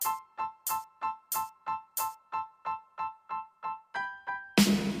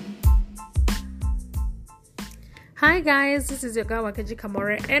Hi guys, this is your girl Wakeji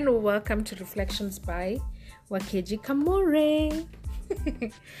Kamore and welcome to Reflections by Wakeji Kamore.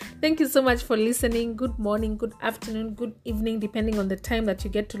 Thank you so much for listening. Good morning, good afternoon, good evening, depending on the time that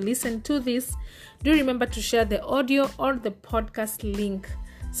you get to listen to this. Do remember to share the audio or the podcast link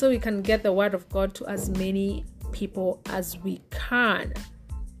so we can get the word of God to as many people as we can.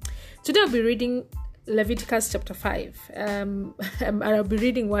 Today I'll be reading Leviticus chapter 5. I'll be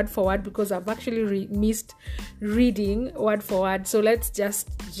reading word for word because I've actually missed reading word for word. So let's just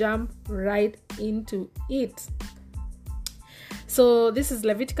jump right into it. So this is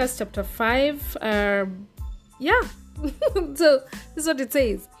Leviticus chapter 5. So this is what it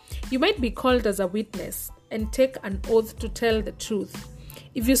says. You might be called as a witness and take an oath to tell the truth.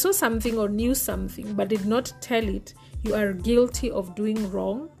 If you saw something or knew something but did not tell it, you are guilty of doing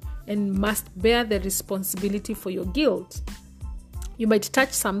wrong and must bear the responsibility for your guilt. You might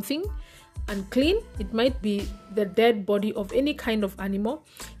touch something unclean. It might be the dead body of any kind of animal.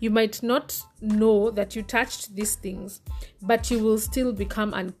 You might not know that you touched these things, but you will still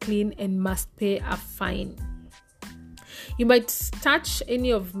become unclean and must pay a fine. You might touch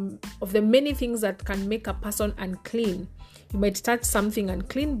any of the many things that can make a person unclean. You might touch something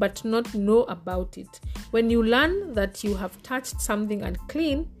unclean but not know about it. When you learn that you have touched something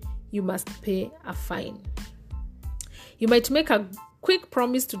unclean, you must pay a fine. You might make a quick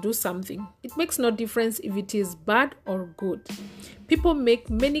promise to do something. It makes no difference if it is bad or good. People make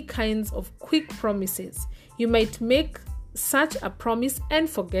many kinds of quick promises. You might make such a promise and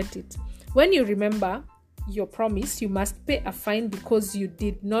forget it. When you remember your promise, you must pay a fine because you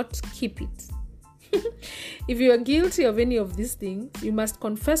did not keep it. If you are guilty of any of these things, you must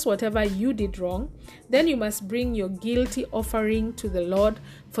confess whatever you did wrong. Then you must bring your guilty offering to the Lord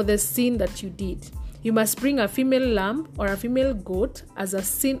for the sin that you did. You must bring a female lamb or a female goat as a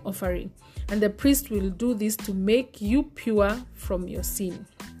sin offering, and the priest will do this to make you pure from your sin.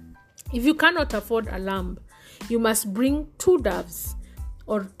 If you cannot afford a lamb, you must bring 2 doves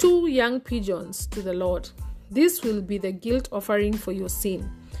or 2 young pigeons to the Lord. This will be the guilt offering for your sin.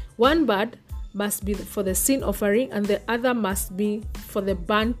 One bird must be for the sin offering and the other must be for the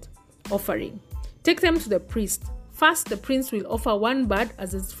burnt offering. Take them to the priest. First, the priest will offer one bird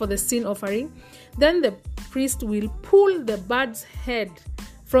as for the sin offering. Then the priest will pull the bird's head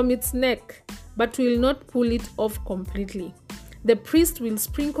from its neck, but will not pull it off completely. The priest will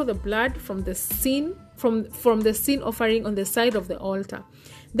sprinkle the blood from the sin offering on the side of the altar.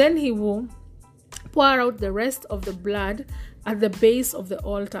 Then he will pour out the rest of the blood at the base of the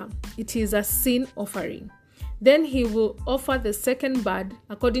altar. It is a sin offering. Then he will offer the second bird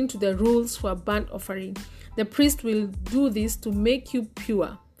according to the rules for a burnt offering. The priest will do this to make you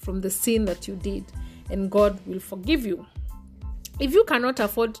pure from the sin that you did, and God will forgive you. If you cannot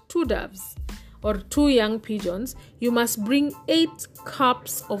afford 2 doves or 2 young pigeons, you must bring 8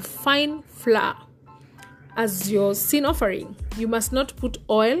 cups of fine flour as your sin offering. You must not put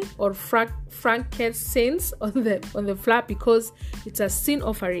oil or frankincense on the flour because it's a sin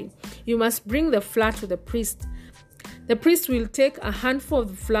offering. You must bring the flour to the priest. The priest will take a handful of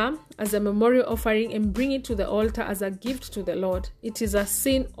the flour as a memorial offering and bring it to the altar as a gift to the Lord. It is a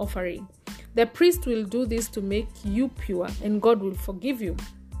sin offering. The priest will do this to make you pure, and God will forgive you.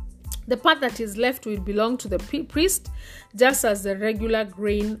 The part that is left will belong to the priest, just as the regular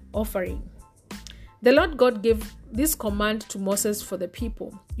grain offering. The Lord God gave this command to Moses for the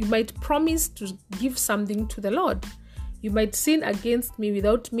people. You might promise to give something to the Lord. You might sin against me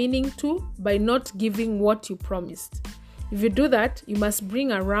without meaning to by not giving what you promised. If you do that, you must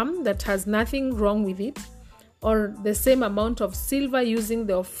bring a ram that has nothing wrong with it, or the same amount of silver using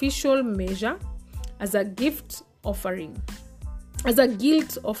the official measure as a gift offering. As a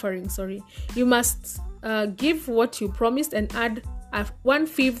guilt offering, You must give what you promised and add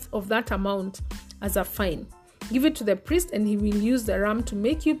 1/5 of that amount as a fine. Give it to the priest and he will use the ram to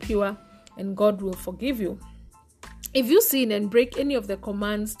make you pure, and God will forgive you. If you sin and break any of the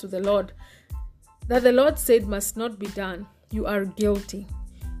commands to the Lord that the Lord said must not be done, you are guilty.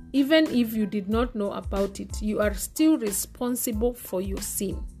 Even if you did not know about it, you are still responsible for your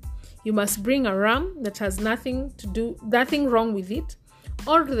sin. You must bring a ram that has nothing wrong with it,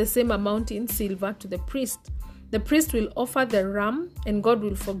 or the same amount in silver to the priest. The priest will offer the ram, and God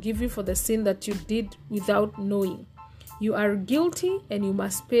will forgive you for the sin that you did without knowing. You are guilty, and you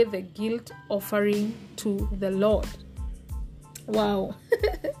must pay the guilt offering to the Lord. Wow.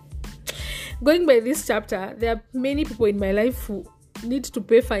 Going by this chapter, there are many people in my life who need to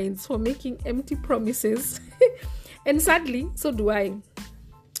pay fines for making empty promises. And sadly, so do I.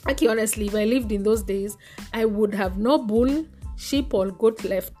 Actually, honestly, if I lived in those days, I would have no bull, sheep, or goat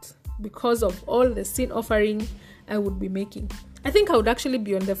left because of all the sin offering I would be making. I think I would actually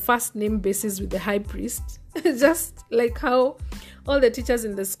be on the first name basis with the high priest, just like how all the teachers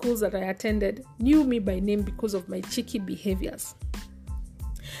in the schools that I attended knew me by name because of my cheeky behaviors.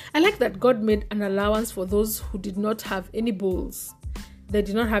 I like that God made an allowance for those who did not have any bulls. They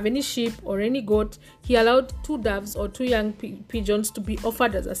did not have any sheep or any goat. He allowed 2 doves or 2 young pigeons to be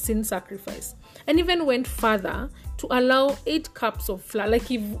offered as a sin sacrifice. And even went further to allow 8 cups of flour. Like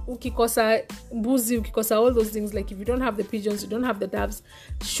if ukikosa mbuzi, ukikosa all those things, like if you don't have the pigeons, you don't have the doves,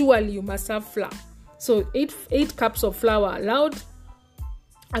 surely you must have flour. So 8 cups of flour allowed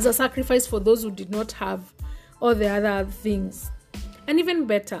as a sacrifice for those who did not have all the other things. And even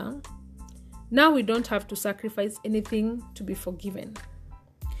better, now we don't have to sacrifice anything to be forgiven.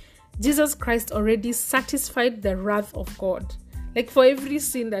 Jesus Christ already satisfied the wrath of God. Like for every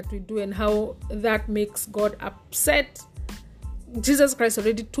sin that we do and how that makes God upset, Jesus Christ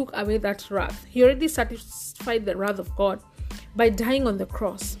already took away that wrath. He already satisfied the wrath of God by dying on the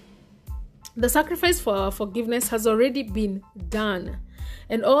cross. The sacrifice for our forgiveness has already been done.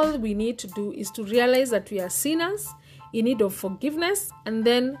 And all we need to do is to realize that we are sinners in need of forgiveness and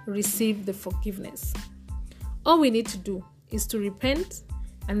then receive the forgiveness. All we need to do is to repent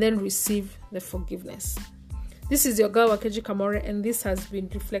and then receive the forgiveness. This is your girl Wakeji Kamore, and this has been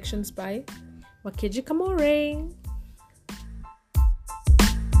Reflections by Wakeji Kamore.